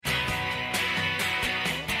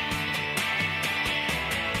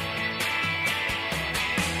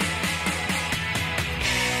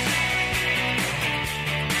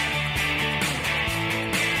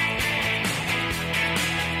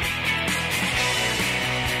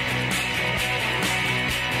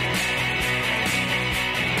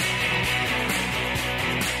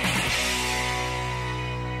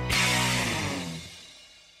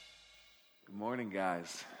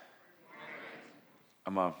guys.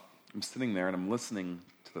 I'm sitting there and I'm listening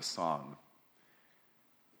to the song,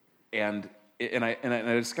 and I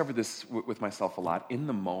discovered this with myself a lot. In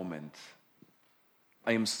the moment,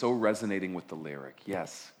 I am so resonating with the lyric.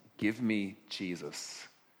 Yes, give me Jesus.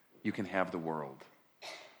 You can have the world.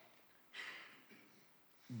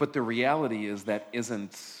 But the reality is that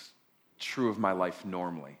isn't true of my life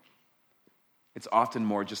normally. It's often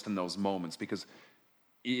more just in those moments, because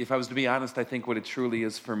if I was to be honest, I think what it truly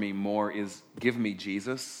is for me more is give me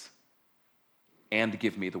Jesus and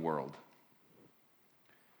give me the world.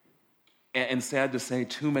 And sad to say,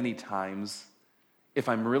 too many times, if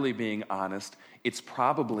I'm really being honest, it's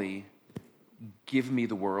probably give me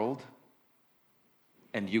the world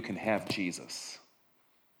and you can have Jesus.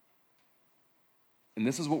 And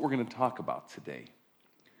this is what we're going to talk about today.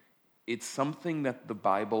 It's something that the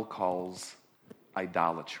Bible calls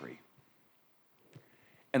idolatry.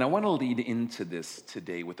 And I want to lead into this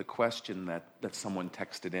today with a question that someone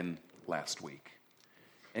texted in last week.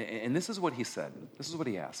 And this is what he said. This is what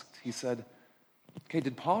he asked. He said, okay,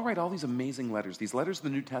 did Paul write all these amazing letters, these letters of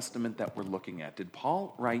the New Testament that we're looking at? Did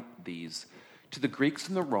Paul write these to the Greeks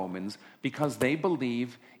and the Romans because they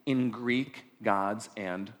believe in Greek gods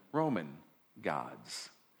and Roman gods?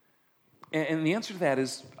 And the answer to that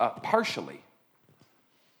is partially.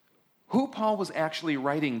 Who Paul was actually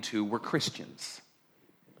writing to were Christians.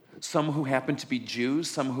 Some who happened to be Jews,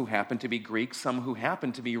 some who happened to be Greeks, some who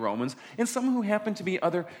happened to be Romans, and some who happened to be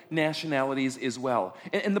other nationalities as well.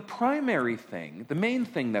 And the primary thing, the main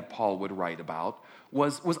thing that Paul would write about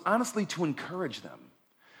was honestly to encourage them.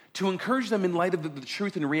 To encourage them in light of the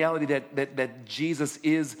truth and reality that Jesus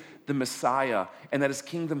is the Messiah and that his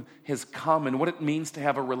kingdom has come and what it means to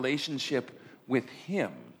have a relationship with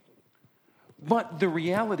him. But the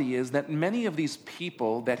reality is that many of these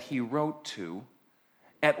people that he wrote to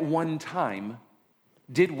at one time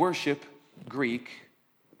did worship Greek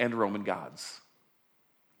and Roman gods,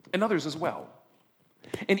 and others as well.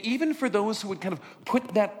 And even for those who would kind of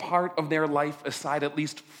put that part of their life aside, at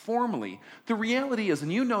least formally, the reality is,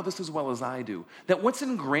 and you know this as well as I do, that what's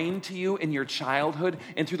ingrained to you in your childhood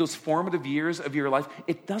and through those formative years of your life,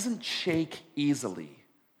 it doesn't shake easily,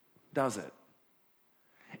 does it?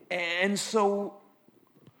 And so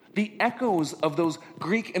the echoes of those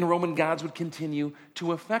Greek and Roman gods would continue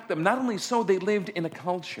to affect them. Not only so, they lived in a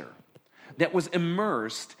culture that was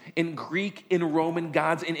immersed in Greek and Roman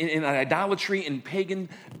gods, in idolatry, in pagan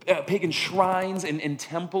shrines and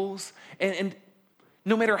temples. And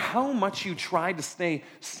no matter how much you try to stay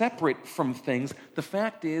separate from things, the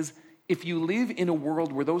fact is, if you live in a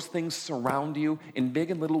world where those things surround you in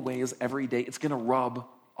big and little ways every day, it's going to rub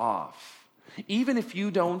off. Even if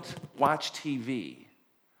you don't watch TV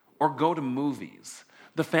or go to movies,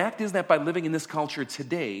 the fact is that by living in this culture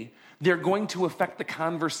today, they're going to affect the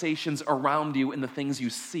conversations around you and the things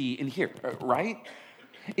you see and hear, right?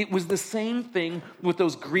 It was the same thing with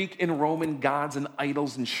those Greek and Roman gods and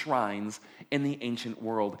idols and shrines in the ancient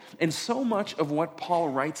world. And so much of what Paul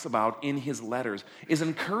writes about in his letters is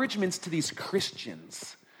encouragements to these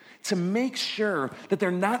Christians to make sure that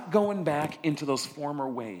they're not going back into those former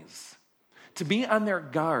ways, to be on their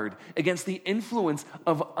guard against the influence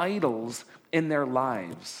of idols in their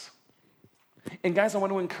lives. And guys, I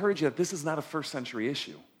want to encourage you that this is not a first century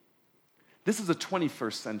issue. This is a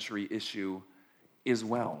 21st century issue as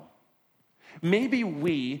well. Maybe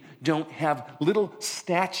we don't have little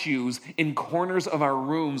statues in corners of our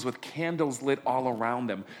rooms with candles lit all around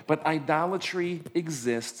them, but idolatry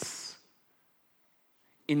exists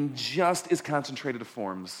in just as concentrated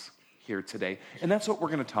forms here today. And that's what we're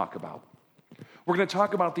going to talk about. We're going to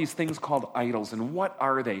talk about these things called idols and what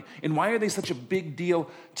are they and why are they such a big deal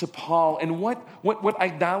to Paul and what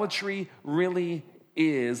idolatry really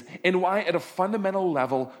is and why at a fundamental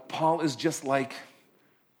level Paul is just like,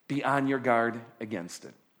 be on your guard against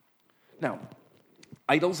it. Now,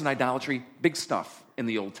 idols and idolatry, big stuff in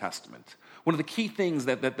the Old Testament. One of the key things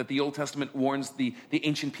that the Old Testament warns the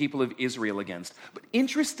ancient people of Israel against. But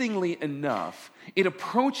interestingly enough, it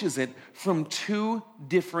approaches it from two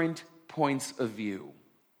different points of view.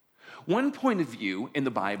 One point of view in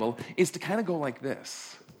the Bible is to kind of go like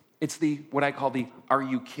this. It's what I call the "are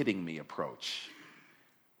you kidding me" approach.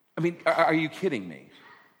 I mean, are you kidding me?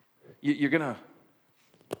 You're gonna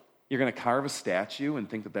carve a statue and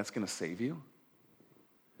think that that's gonna save you?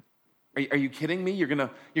 Are you kidding me? You're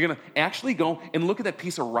gonna actually go and look at that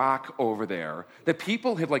piece of rock over there that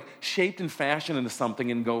people have like shaped and fashioned into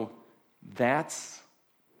something and go, that's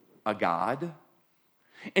a god?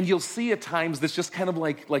 And you'll see at times this just kind of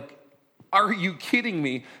like, are you kidding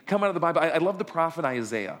me? Come out of the Bible. I love the prophet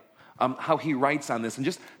Isaiah. how he writes on this, and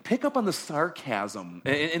just pick up on the sarcasm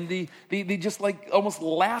and the just like almost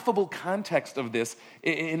laughable context of this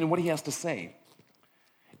and what he has to say.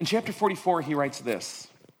 In chapter 44, he writes this.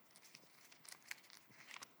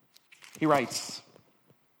 He writes,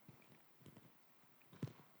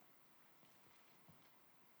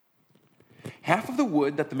 half of the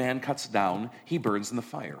wood that the man cuts down, he burns in the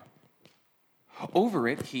fire. Over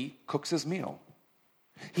it, he cooks his meal.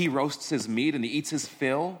 He roasts his meat and he eats his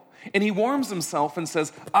fill, and he warms himself and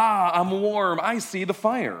says, I'm warm, I see the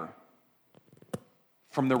fire.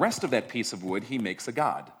 From the rest of that piece of wood, he makes a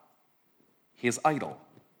god. He is idle.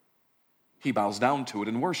 He bows down to it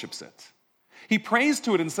and worships it. He prays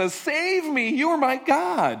to it and says, save me, you are my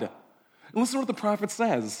God. And listen to what the prophet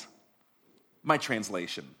says. My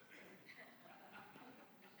translation.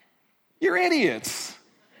 You're idiots.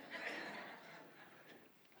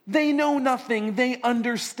 They know nothing. They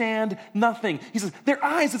understand nothing. He says, their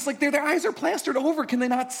eyes, it's like their eyes are plastered over. Can they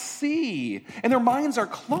not see? And their minds are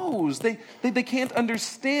closed. They can't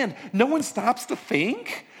understand. No one stops to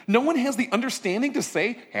think. No one has the understanding to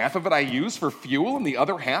say, half of it I use for fuel and the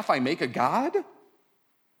other half I make a god?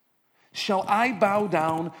 Shall I bow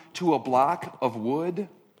down to a block of wood?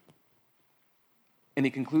 And he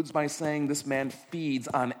concludes by saying, this man feeds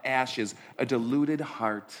on ashes. A deluded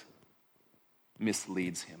heart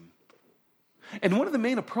misleads him. And one of the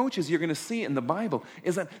main approaches you're going to see in the Bible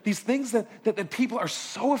is that these things that people are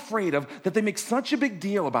so afraid of, that they make such a big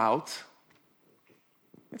deal about,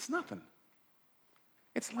 it's nothing.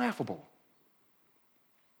 It's laughable.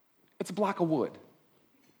 It's a block of wood.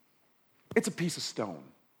 It's a piece of stone.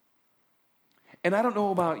 And I don't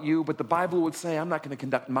know about you, but the Bible would say I'm not going to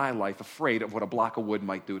conduct my life afraid of what a block of wood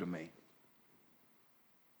might do to me.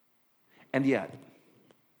 And yet,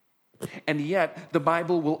 the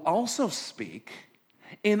Bible will also speak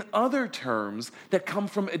in other terms that come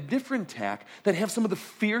from a different tack that have some of the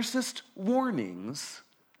fiercest warnings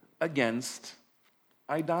against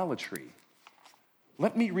idolatry.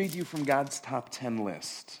 Let me read you from God's top 10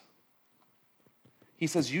 list. He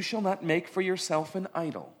says, you shall not make for yourself an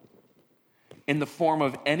idol in the form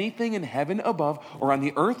of anything in heaven above or on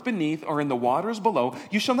the earth beneath or in the waters below.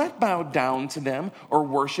 You shall not bow down to them or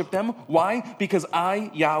worship them. Why? Because I,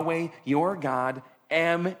 Yahweh, your God,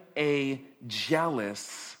 am a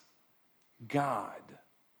jealous God.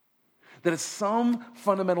 That at some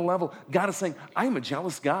fundamental level, God is saying, I am a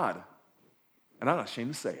jealous God. And I'm not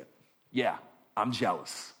ashamed to say it. Yeah, I'm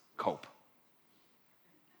jealous. Cope.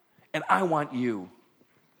 And I want you.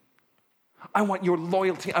 I want your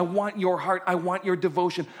loyalty. I want your heart. I want your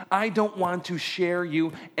devotion. I don't want to share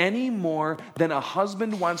you any more than a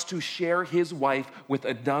husband wants to share his wife with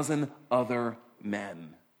a dozen other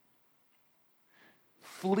men.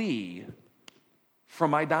 Flee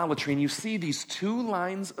from idolatry. And you see these two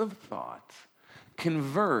lines of thought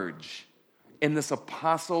converge in this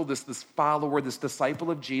apostle, this follower, this disciple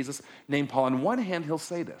of Jesus named Paul. On one hand, he'll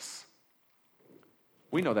say this.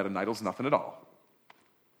 We know that an idol's nothing at all.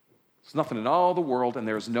 There's nothing in all the world, and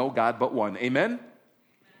there is no God but one. Amen?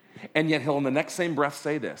 And yet he'll in the next same breath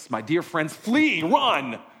say this. My dear friends, flee,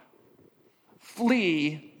 run.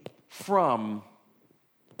 Flee from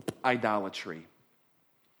idolatry.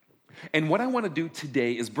 And what I want to do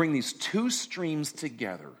today is bring these two streams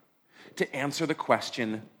together to answer the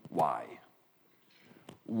question, why?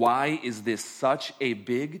 Why is this such a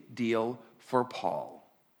big deal for Paul?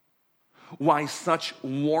 Why such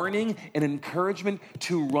warning and encouragement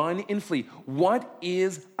to run and flee? What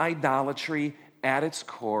is idolatry at its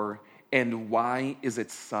core, and why is it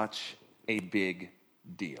such a big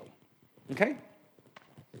deal? Okay?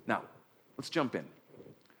 Now, let's jump in.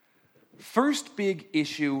 First big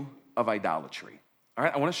issue of idolatry. All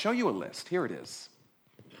right, I want to show you a list. Here it is.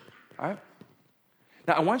 All right?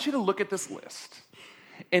 Now, I want you to look at this list.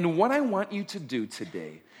 And what I want you to do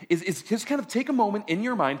today is just kind of take a moment in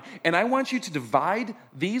your mind, and I want you to divide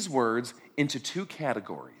these words into two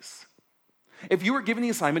categories. If you were given the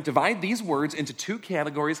assignment, divide these words into two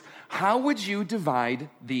categories, how would you divide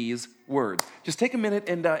these words? Just take a minute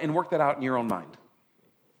and work that out in your own mind.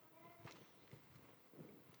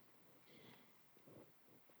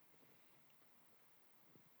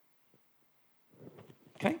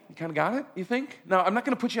 Okay, you kind of got it, you think? Now, I'm not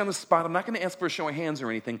going to put you on the spot. I'm not going to ask for a show of hands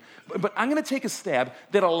or anything. But I'm going to take a stab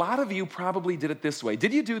that a lot of you probably did it this way.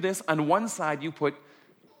 Did you do this? On one side, you put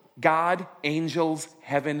God, angels,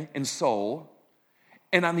 heaven, and soul.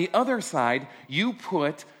 And on the other side, you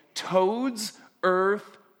put toads,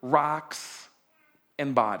 earth, rocks,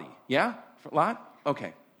 and body. Yeah? A lot?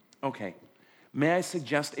 Okay. May I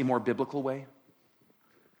suggest a more biblical way?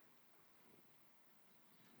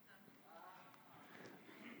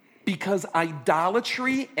 Because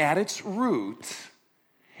idolatry at its root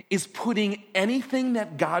is putting anything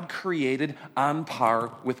that God created on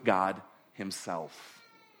par with God himself.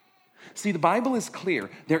 See, the Bible is clear.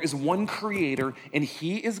 There is one creator, and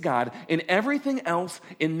he is God, and everything else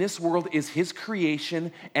in this world is his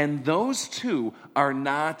creation, and those two are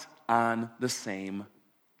not on the same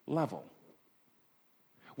level.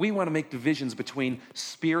 We want to make divisions between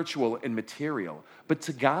spiritual and material, but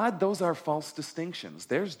to God, those are false distinctions.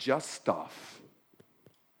 There's just stuff.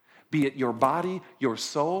 Be it your body, your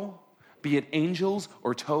soul, be it angels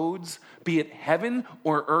or toads, be it heaven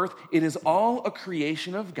or earth, it is all a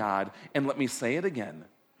creation of God. And let me say it again.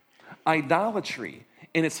 Idolatry,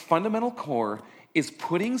 in its fundamental core, is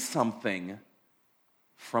putting something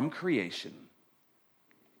from creation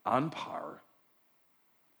on par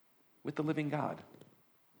with the living God.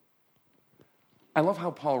 I love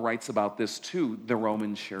how Paul writes about this to the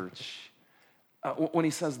Roman church. When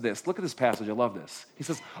he says this, look at this passage, I love this. He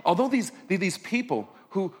says, although these people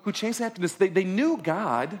who chase after this, they knew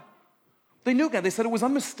God. They knew God. They said it was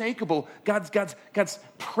unmistakable, God's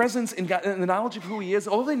presence in God, and the knowledge of who he is.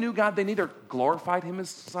 Although they knew God, they neither glorified him as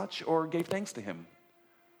such or gave thanks to him.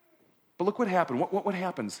 But look what happened. What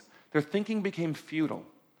happens? Their thinking became futile.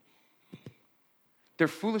 Their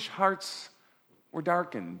foolish hearts were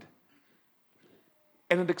darkened.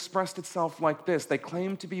 And it expressed itself like this. They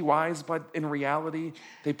claimed to be wise, but in reality,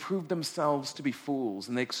 they proved themselves to be fools.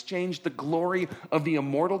 And they exchanged the glory of the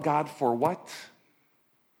immortal God for what?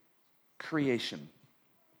 Creation.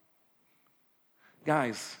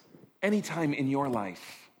 Guys, anytime in your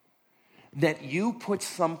life that you put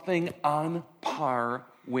something on par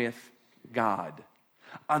with God,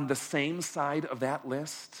 on the same side of that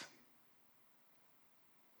list,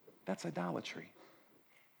 that's idolatry.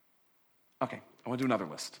 Okay. I want to do another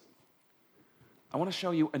list. I want to show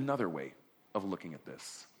you another way of looking at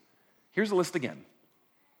this. Here's a list again,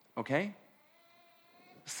 okay?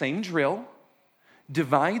 Same drill.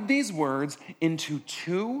 Divide these words into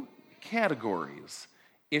two categories,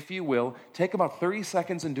 if you will. Take about 30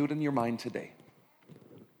 seconds and do it in your mind today.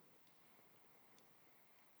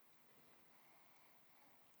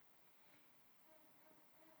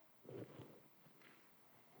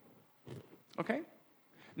 Okay?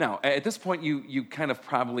 Now, at this point, you kind of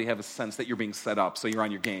probably have a sense that you're being set up, so you're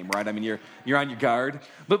on your game, right? I mean, you're on your guard.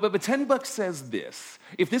 But 10 Bucks says this.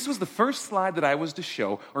 If this was the first slide that I was to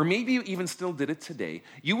show, or maybe you even still did it today,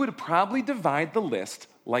 you would probably divide the list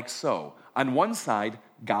like so. On one side,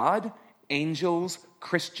 God, angels,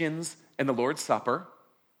 Christians, and the Lord's Supper.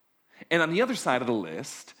 And on the other side of the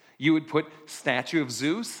list, you would put statue of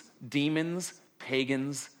Zeus, demons,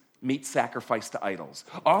 pagans, meat sacrifice to idols.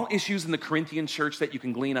 All issues in the Corinthian church that you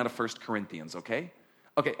can glean out of 1 Corinthians, okay?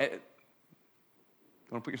 Okay, you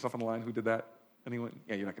want to put yourself on the line? Who did that? Anyone?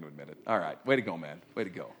 Yeah, you're not going to admit it. All right, way to go, man. Way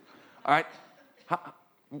to go. All right,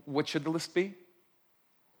 what should the list be?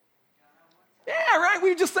 Yeah, right,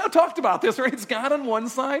 we just talked about this, right? It's God on one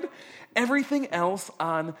side, everything else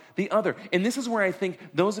on the other. And this is where I think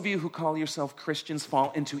those of you who call yourself Christians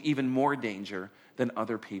fall into even more danger than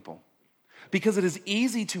other people. Because it is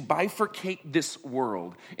easy to bifurcate this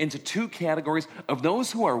world into two categories of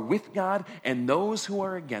those who are with God and those who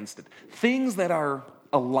are against it. Things that are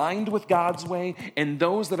aligned with God's way and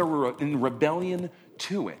those that are in rebellion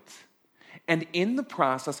to it. And in the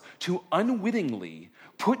process, to unwittingly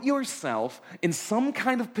put yourself in some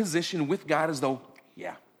kind of position with God as though,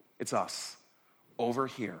 yeah, it's us over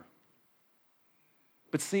here.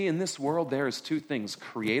 But see, in this world, there is two things,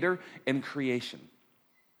 creator and creation.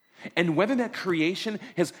 And whether that creation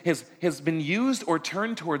has been used or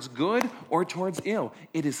turned towards good or towards ill,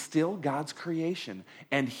 it is still God's creation,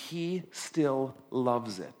 and he still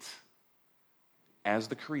loves it as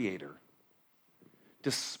the creator,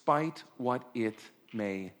 despite what it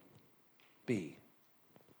may be.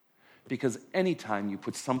 Because anytime you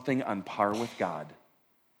put something on par with God,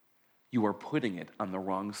 you are putting it on the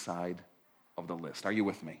wrong side of the list. Are you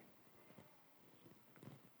with me?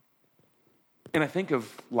 And I think of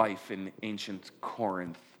life in ancient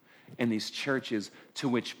Corinth and these churches to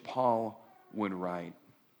which Paul would write.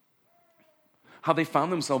 How they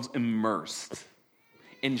found themselves immersed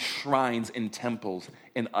in shrines, in temples,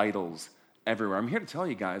 and idols everywhere. I'm here to tell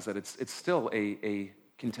you guys that it's still a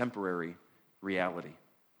contemporary reality.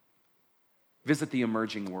 Visit the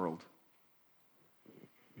emerging world.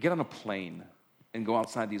 Get on a plane and go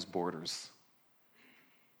outside these borders.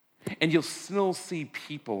 And you'll still see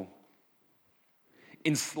people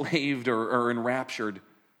enslaved or enraptured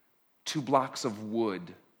to blocks of wood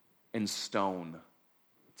and stone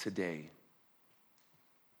today.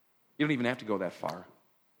 You don't even have to go that far.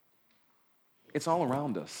 It's all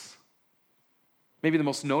around us. Maybe the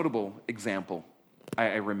most notable example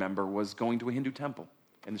I remember was going to a Hindu temple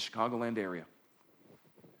in the Chicagoland area.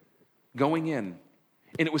 Going in,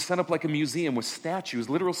 and it was set up like a museum with statues,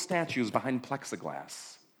 literal statues behind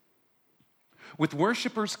plexiglass. With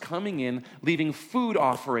worshipers coming in, leaving food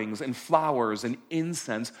offerings and flowers and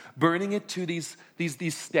incense, burning it to these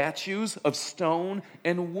statues of stone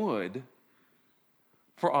and wood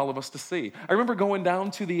for all of us to see. I remember going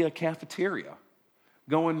down to the cafeteria,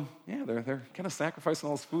 going, yeah, they're kind of sacrificing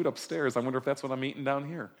all this food upstairs. I wonder if that's what I'm eating down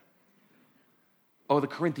here. Oh, the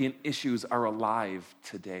Corinthian issues are alive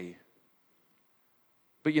today.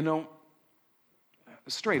 But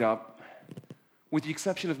straight up, with the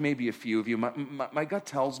exception of maybe a few of you, my gut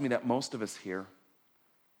tells me that most of us here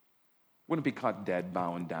wouldn't be caught dead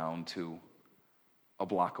bowing down to a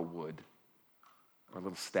block of wood or a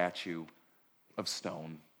little statue of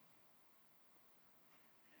stone.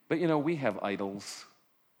 But we have idols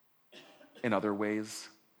in other ways.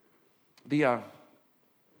 An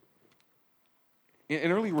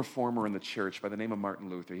early reformer in the church by the name of Martin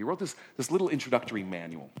Luther, he wrote this little introductory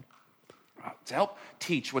manual to help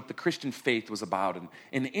teach what the Christian faith was about.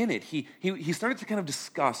 And in it, he started to kind of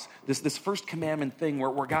discuss this first commandment thing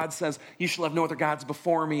where God says, you shall have no other gods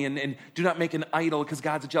before me, and do not make an idol because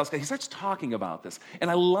God's a jealous God. He starts talking about this. And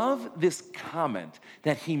I love this comment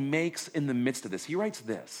that he makes in the midst of this. He writes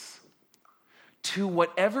this: to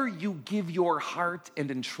whatever you give your heart and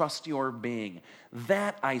entrust your being,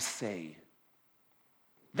 that I say,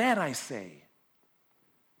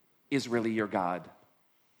 is really your God.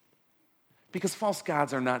 Because false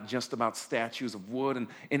gods are not just about statues of wood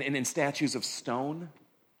and statues of stone.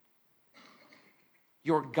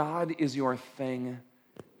 Your God is your thing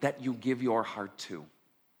that you give your heart to.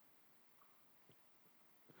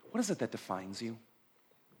 What is it that defines you?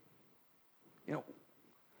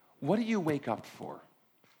 What do you wake up for?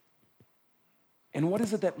 And what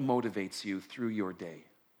is it that motivates you through your day?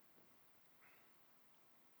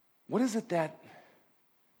 What is it that,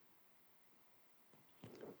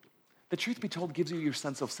 the truth be told, gives you your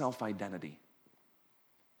sense of self-identity?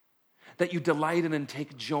 That you delight in and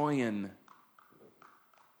take joy in?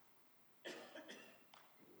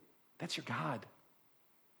 That's your God.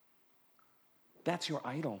 That's your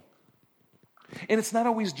idol. And it's not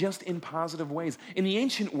always just in positive ways. In the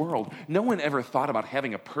ancient world, no one ever thought about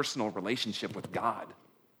having a personal relationship with God.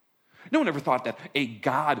 No one ever thought that a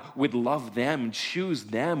God would love them, choose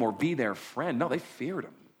them, or be their friend. No, they feared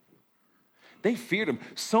him. They feared him.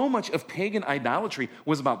 So much of pagan idolatry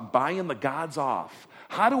was about buying the gods off.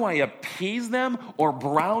 How do I appease them or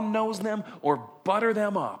brown nose them or butter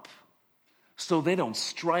them up so they don't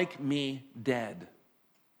strike me dead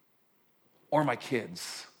or my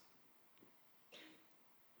kids?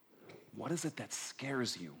 What is it that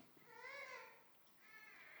scares you?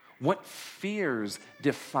 What fears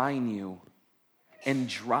define you and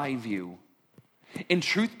drive you? And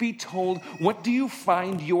truth be told, what do you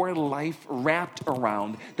find your life wrapped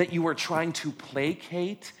around that you are trying to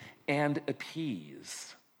placate and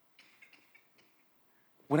appease?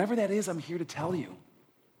 Whatever that is, I'm here to tell you,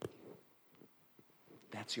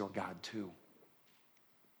 that's your God too.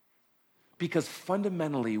 Because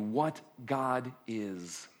fundamentally, what God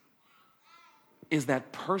is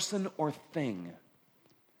that person or thing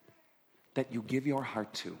that you give your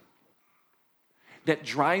heart to, that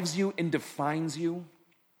drives you and defines you,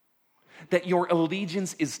 that your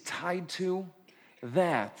allegiance is tied to.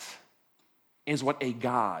 That is what a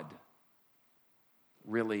God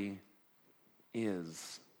really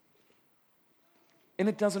is. And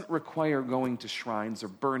it doesn't require going to shrines or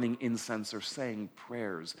burning incense or saying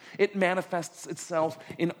prayers. It manifests itself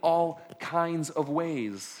in all kinds of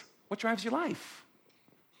ways. What drives your life?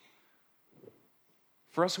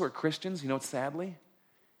 For us who are Christians, sadly,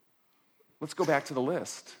 let's go back to the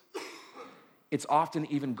list. It's often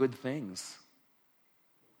even good things.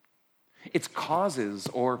 It's causes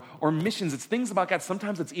or missions. It's things about God.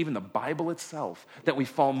 Sometimes it's even the Bible itself that we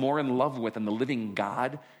fall more in love with than the living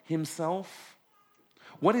God himself.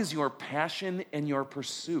 What is your passion and your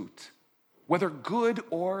pursuit, whether good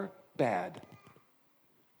or bad?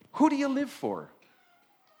 Who do you live for?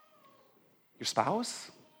 Your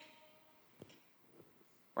spouse?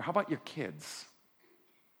 Or how about your kids?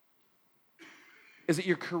 Is it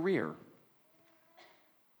your career?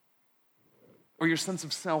 Or your sense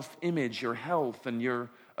of self-image, your health, and your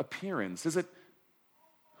appearance? Is it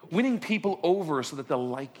winning people over so that they'll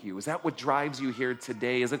like you? Is that what drives you here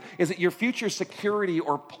today? Is it your future security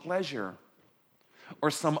or pleasure?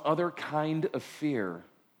 Or some other kind of fear?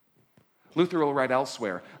 Luther will write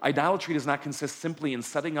elsewhere, idolatry does not consist simply in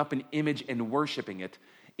setting up an image and worshiping it.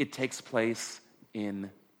 It takes place in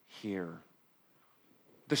here.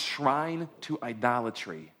 The shrine to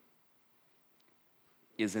idolatry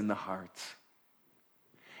is in the heart.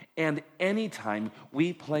 And anytime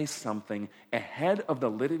we place something ahead of the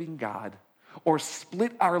living God or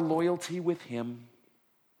split our loyalty with him,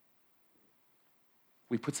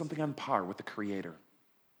 we put something on par with the Creator.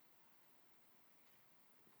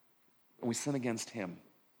 And we sin against him.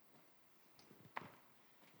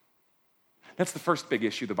 That's the first big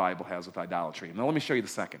issue the Bible has with idolatry. Now let me show you the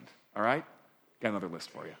second, all right? Got another list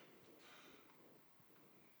for you.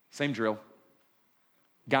 Same drill.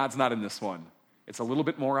 God's not in this one. It's a little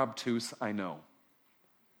bit more obtuse, I know.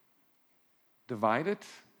 Divide it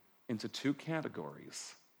into two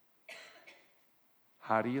categories.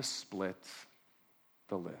 How do you split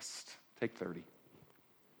the list? Take 30.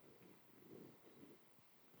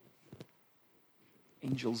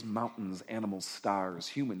 Angels, mountains, animals, stars,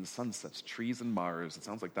 humans, sunsets, trees, and Mars. It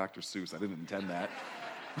sounds like Dr. Seuss. I didn't intend that.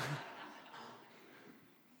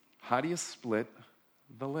 How do you split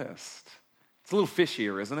the list? It's a little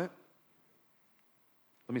fishier, isn't it?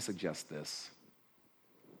 Let me suggest this.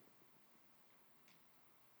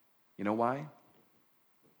 You know why?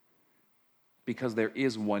 Because there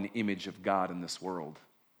is one image of God in this world,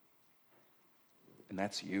 and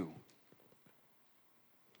that's you.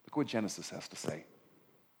 Look what Genesis has to say.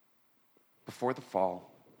 Before the fall,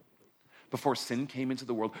 before sin came into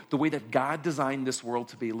the world, the way that God designed this world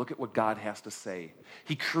to be, look at what God has to say.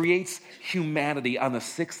 He creates humanity on the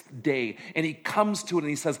sixth day, and he comes to it and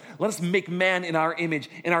he says, let us make man in our image,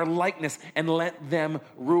 in our likeness, and let them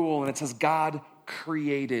rule. And it says, God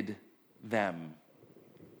created them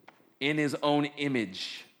in his own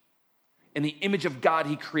image. In the image of God,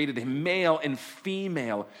 he created him, male and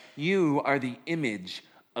female. You are the image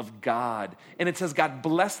of God. And it says, God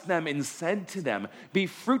blessed them and said to them, be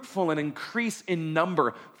fruitful and increase in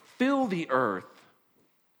number, fill the earth,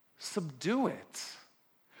 subdue it,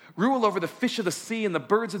 rule over the fish of the sea and the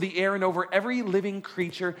birds of the air and over every living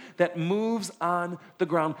creature that moves on the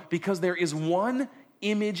ground, because there is one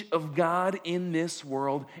image of God in this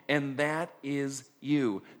world, and that is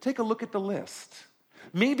you. Take a look at the list.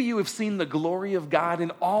 Maybe you have seen the glory of God in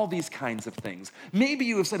all these kinds of things. Maybe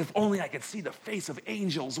you have said, if only I could see the face of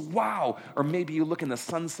angels, wow. Or maybe you look in the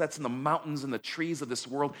sunsets and the mountains and the trees of this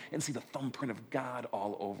world and see the thumbprint of God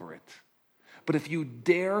all over it. But if you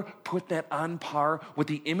dare put that on par with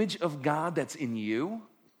the image of God that's in you,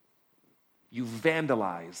 you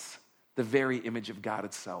vandalize the very image of God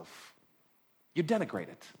itself. You denigrate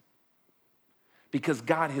it. Because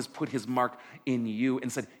God has put his mark in you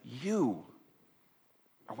and said, you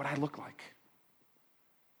are what I look like.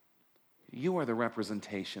 You are the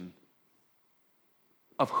representation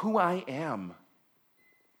of who I am.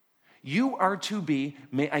 You are to be,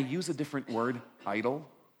 may I use a different word, idol,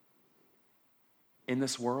 in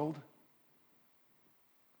this world,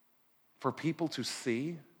 for people to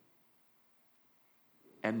see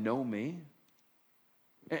and know me.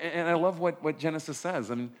 And I love what Genesis says.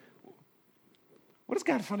 I mean, what does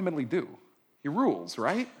God fundamentally do? He rules,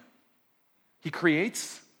 right? He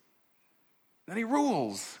creates, then he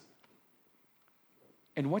rules.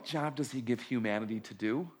 And what job does he give humanity to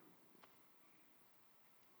do?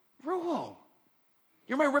 Rule.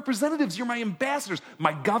 You're my representatives, you're my ambassadors,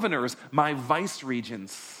 my governors, my vice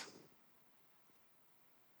regents,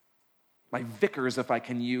 my vicars, if I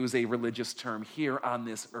can use a religious term, here on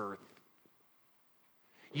this earth.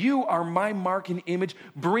 You are my mark and image.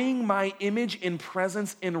 Bring my image and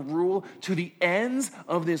presence and rule to the ends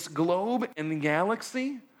of this globe and the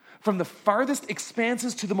galaxy, from the farthest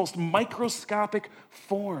expanses to the most microscopic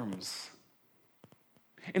forms.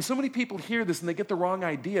 And so many people hear this and they get the wrong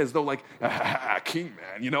idea, as though like, king,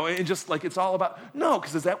 man, and just like it's all about, no,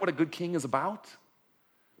 because is that what a good king is about?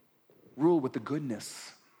 Rule with the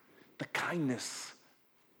goodness, the kindness,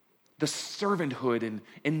 the servanthood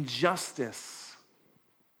and justice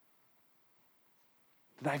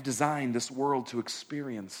that I've designed this world to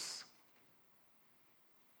experience,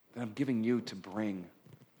 that I'm giving you to bring.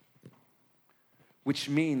 Which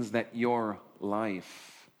means that your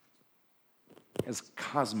life has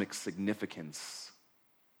cosmic significance.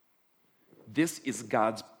 This is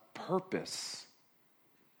God's purpose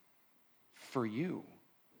for you,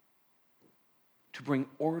 to bring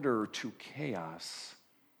order to chaos,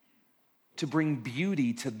 to bring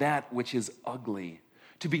beauty to that which is ugly,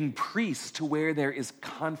 to bring peace to where there is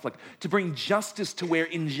conflict, to bring justice to where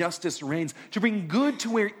injustice reigns, to bring good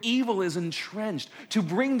to where evil is entrenched, to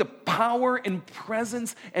bring the power and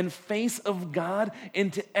presence and face of God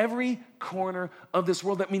into every corner of this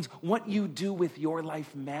world. That means what you do with your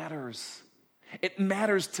life matters. It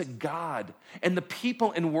matters to God and the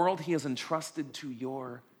people and world he has entrusted to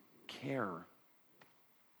your care.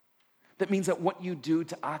 That means that what you do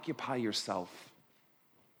to occupy yourself.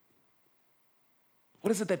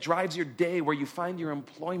 What is it that drives your day, where you find your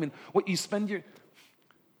employment, what you spend your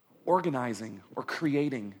organizing or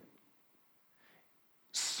creating,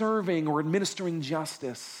 serving or administering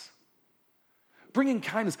justice, bringing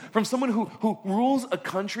kindness from someone who rules a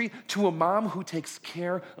country to a mom who takes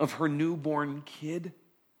care of her newborn kid,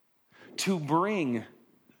 to bring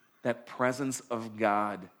that presence of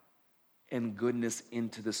God and goodness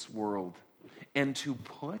into this world, and to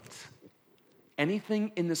put anything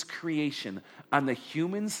in this creation on the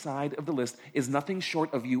human side of the list is nothing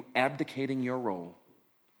short of you abdicating your role,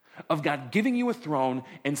 of God giving you a throne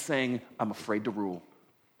and saying, I'm afraid to rule.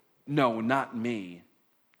 No, not me.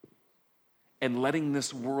 And letting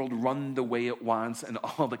this world run the way it wants and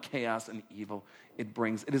all the chaos and evil it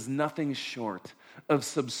brings. It is nothing short of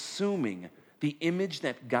subsuming the image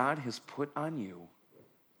that God has put on you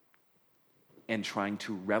and trying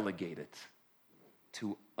to relegate it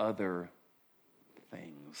to other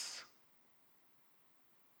things.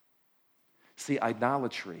 See,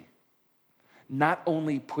 idolatry not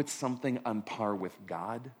only puts something on par with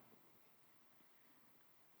God,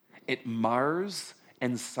 it mars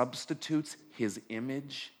and substitutes his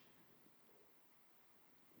image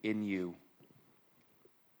in you.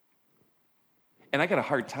 And I got a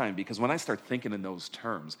hard time, because when I start thinking in those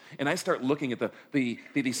terms and I start looking at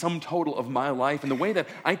the sum total of my life and the way that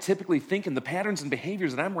I typically think and the patterns and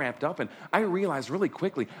behaviors that I'm wrapped up in, I realize really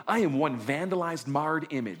quickly I am one vandalized, marred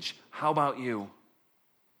image. How about you?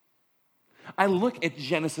 I look at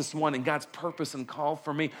Genesis 1 and God's purpose and call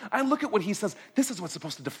for me. I look at what he says, this is what's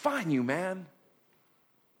supposed to define you, man.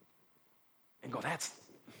 And go,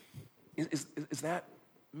 is that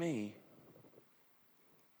me?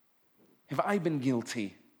 Have I been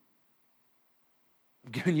guilty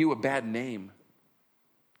of giving you a bad name?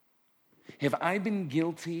 Have I been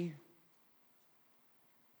guilty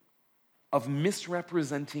of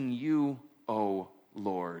misrepresenting you, O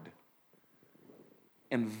Lord,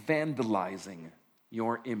 and vandalizing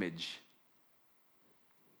your image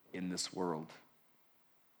in this world?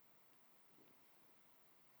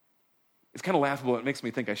 It's kind of laughable. It makes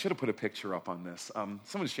me think I should have put a picture up on this.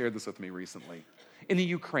 Someone shared this with me recently. In the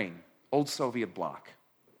Ukraine, old Soviet bloc,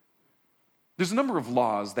 there's a number of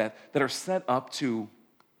laws that are set up to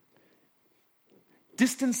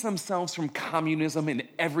distance themselves from communism in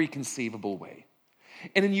every conceivable way.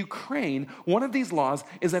 And in Ukraine, one of these laws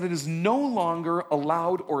is that it is no longer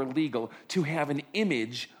allowed or legal to have an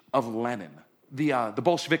image of Lenin, the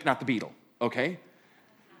Bolshevik, not the Beatle, okay?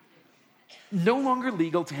 No longer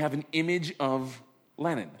legal to have an image of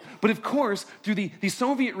Lenin. But of course, through the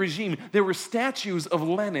Soviet regime, there were statues of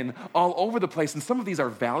Lenin all over the place, and some of these are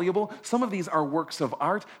valuable, some of these are works of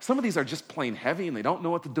art, some of these are just plain heavy and they don't know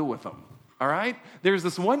what to do with them. All right? There's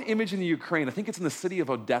this one image in the Ukraine, I think it's in the city of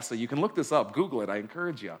Odessa. You can look this up, Google it, I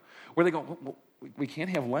encourage you, where they go, well, we can't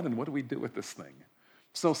have Lenin, what do we do with this thing?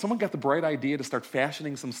 So someone got the bright idea to start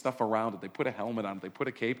fashioning some stuff around it. They put a helmet on it, they put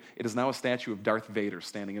a cape. It is now a statue of Darth Vader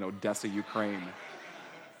standing in Odessa, Ukraine.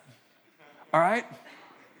 All right?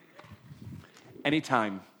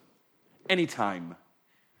 Anytime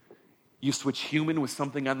you switch human with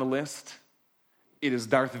something on the list, it is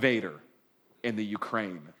Darth Vader in the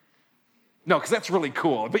Ukraine. No, because that's really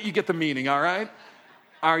cool, but you get the meaning, all right?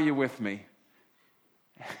 Are you with me?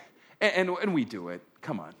 And we do it.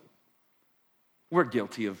 Come on. We're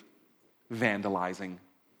guilty of vandalizing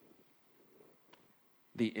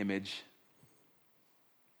the image,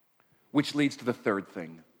 which leads to the third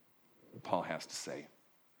thing Paul has to say.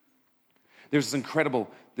 There's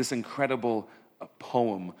this incredible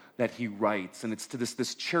poem that he writes, and it's to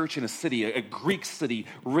this church in a city, a Greek city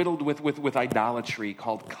riddled with idolatry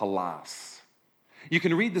called Colossus. You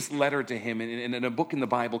can read this letter to him in a book in the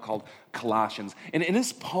Bible called Colossians. And in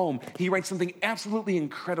this poem, he writes something absolutely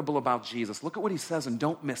incredible about Jesus. Look at what he says and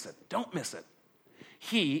don't miss it. Don't miss it.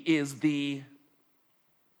 He is the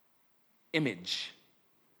image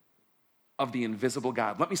of the invisible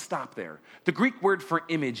God. Let me stop there. The Greek word for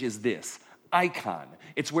image is this, icon.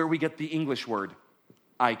 It's where we get the English word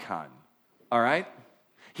icon. All right?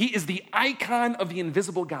 He is the icon of the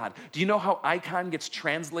invisible God. Do you know how icon gets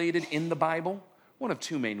translated in the Bible? One of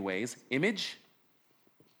two main ways, image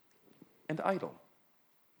and idol.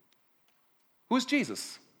 Who is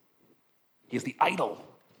Jesus? He is the idol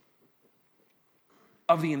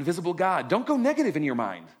of the invisible God. Don't go negative in your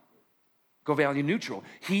mind. Go value neutral.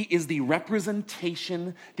 He is the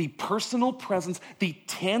representation, the personal presence, the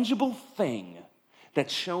tangible thing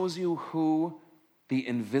that shows you who the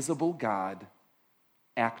invisible God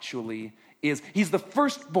actually is. He's the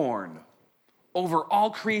firstborn over all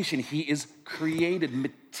creation. He is created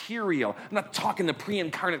material. I'm not talking the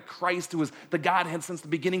pre-incarnate Christ who was the Godhead since the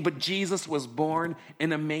beginning, but Jesus was born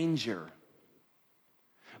in a manger.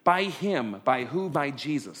 By him, by who? By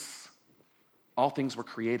Jesus. All things were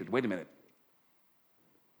created. Wait a minute.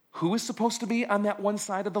 Who is supposed to be on that one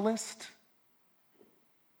side of the list?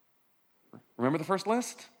 Remember the first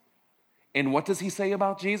list? And what does he say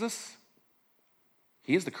about Jesus?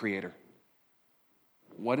 He is the creator.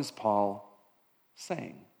 What is Paul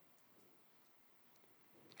saying?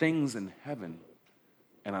 Things in heaven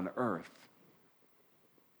and on earth,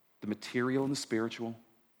 the material and the spiritual.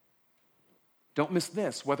 Don't miss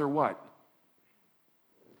this, whether what?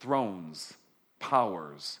 Thrones,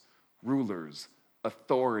 powers, rulers,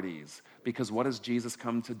 authorities. Because what does Jesus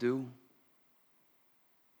come to do?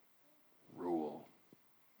 Rule.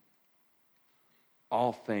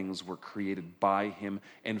 All things were created by him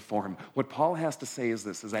and for him. What Paul has to say is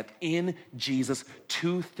this, is that in Jesus,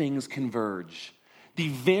 two things converge. The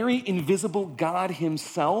very invisible God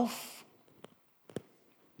himself,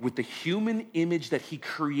 with the human image that he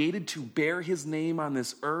created to bear his name on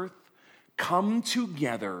this earth, come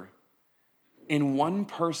together in one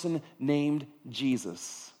person named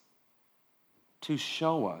Jesus to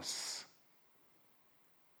show us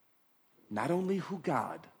not only who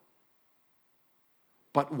God,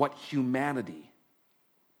 but what humanity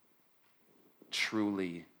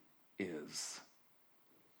truly is.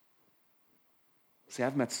 See,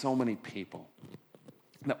 I've met so many people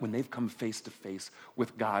that when they've come face to face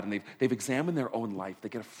with God and they've examined their own life, they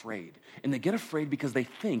get afraid. And they get afraid because they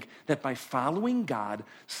think that by following God,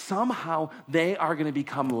 somehow they are going to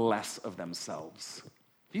become less of themselves.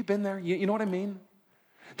 Have you been there? You know what I mean?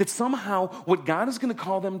 That somehow what God is going to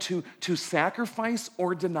call them to sacrifice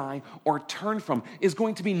or deny or turn from is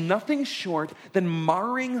going to be nothing short than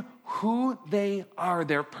marring who they are,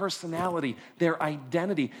 their personality, their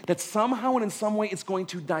identity. That somehow and in some way it's going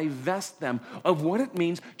to divest them of what it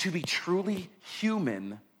means to be truly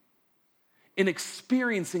human in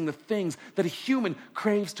experiencing the things that a human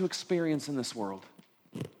craves to experience in this world.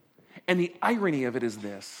 And the irony of it is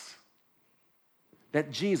this,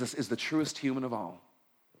 that Jesus is the truest human of all.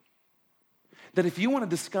 That if you want to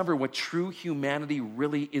discover what true humanity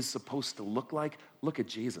really is supposed to look like, look at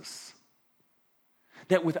Jesus.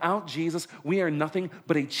 That without Jesus, we are nothing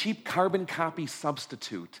but a cheap carbon copy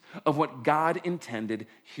substitute of what God intended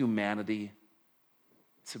humanity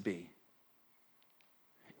to be.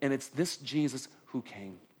 And it's this Jesus who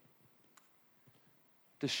came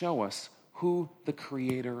to show us who the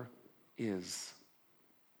Creator is.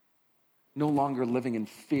 No longer living in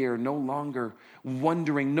fear, no longer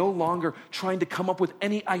wondering, no longer trying to come up with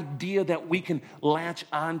any idea that we can latch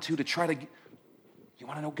onto to try to, you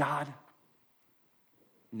want to know God?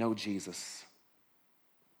 Know Jesus.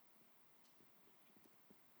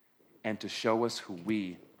 And to show us who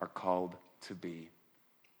we are called to be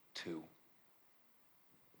too.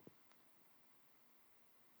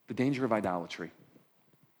 The danger of idolatry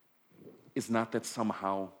is not that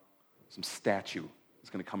somehow some statue is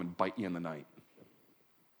going to come and bite you in the night.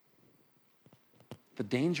 The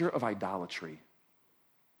danger of idolatry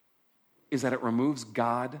is that it removes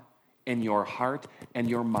God and your heart and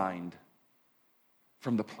your mind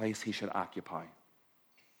from the place he should occupy.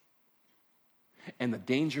 And the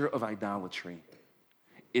danger of idolatry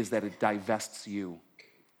is that it divests you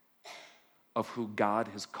of who God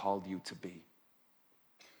has called you to be.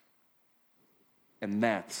 And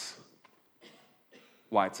that's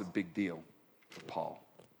why it's a big deal for Paul.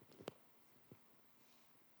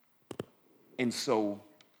 And so,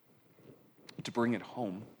 to bring it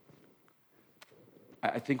home,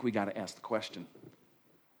 I think we got to ask the question,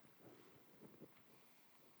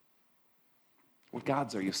 what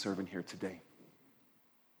gods are you serving here today?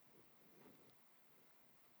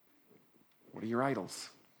 What are your idols?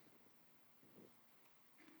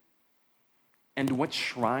 And what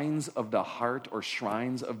shrines of the heart or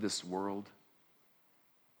shrines of this world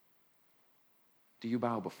do you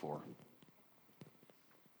bow before?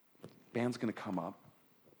 Band's going to come up.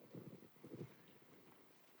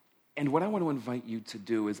 And what I want to invite you to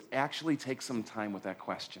do is actually take some time with that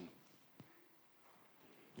question.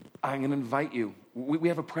 I'm going to invite you, we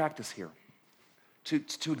have a practice here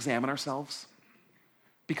to examine ourselves,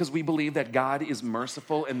 because we believe that God is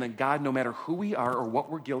merciful and that God, no matter who we are or what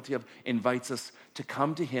we're guilty of, invites us to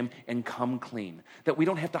come to him and come clean. That we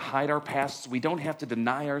don't have to hide our pasts. We don't have to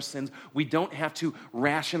deny our sins. We don't have to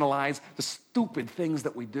rationalize the stupid things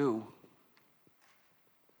that we do.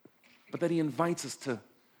 But that he invites us to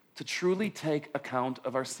truly take account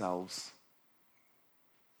of ourselves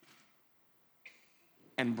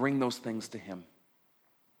and bring those things to him.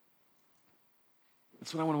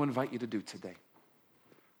 That's what I want to invite you to do today.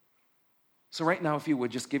 So right now, if you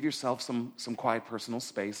would, just give yourself some quiet personal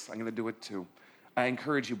space. I'm going to do it too. I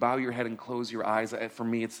encourage you, bow your head and close your eyes. For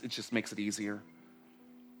me, it just makes it easier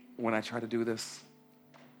when I try to do this.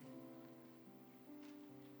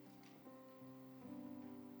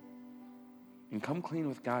 And come clean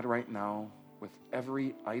with God right now with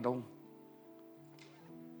every idol,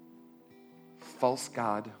 false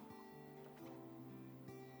god,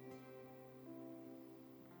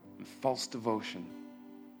 and false devotion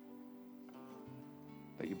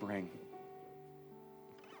that you bring.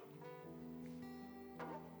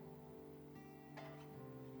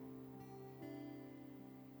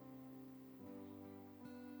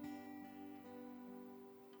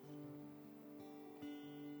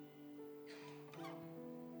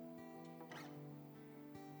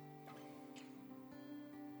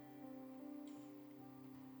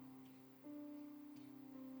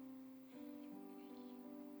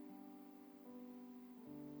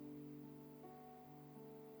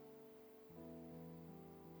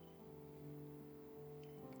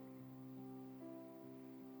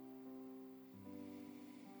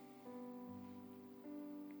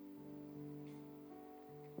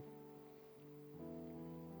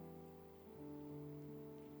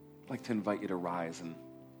 I'd like to invite you to rise and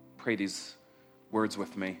pray these words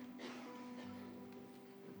with me.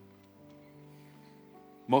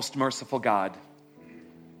 Most merciful God,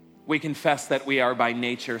 we confess that we are by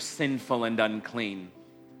nature sinful and unclean.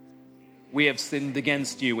 We have sinned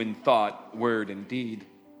against you in thought, word, and deed,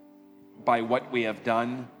 by what we have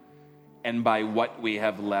done and by what we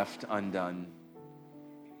have left undone.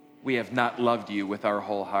 We have not loved you with our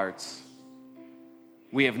whole hearts.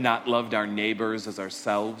 We have not loved our neighbors as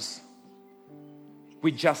ourselves.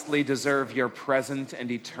 We justly deserve your present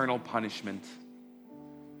and eternal punishment.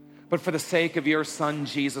 But for the sake of your Son,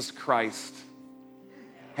 Jesus Christ,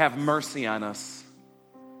 have mercy on us.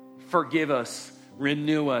 Forgive us,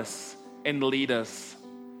 renew us, and lead us,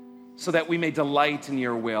 so that we may delight in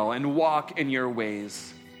your will and walk in your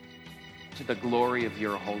ways to the glory of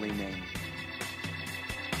your holy name.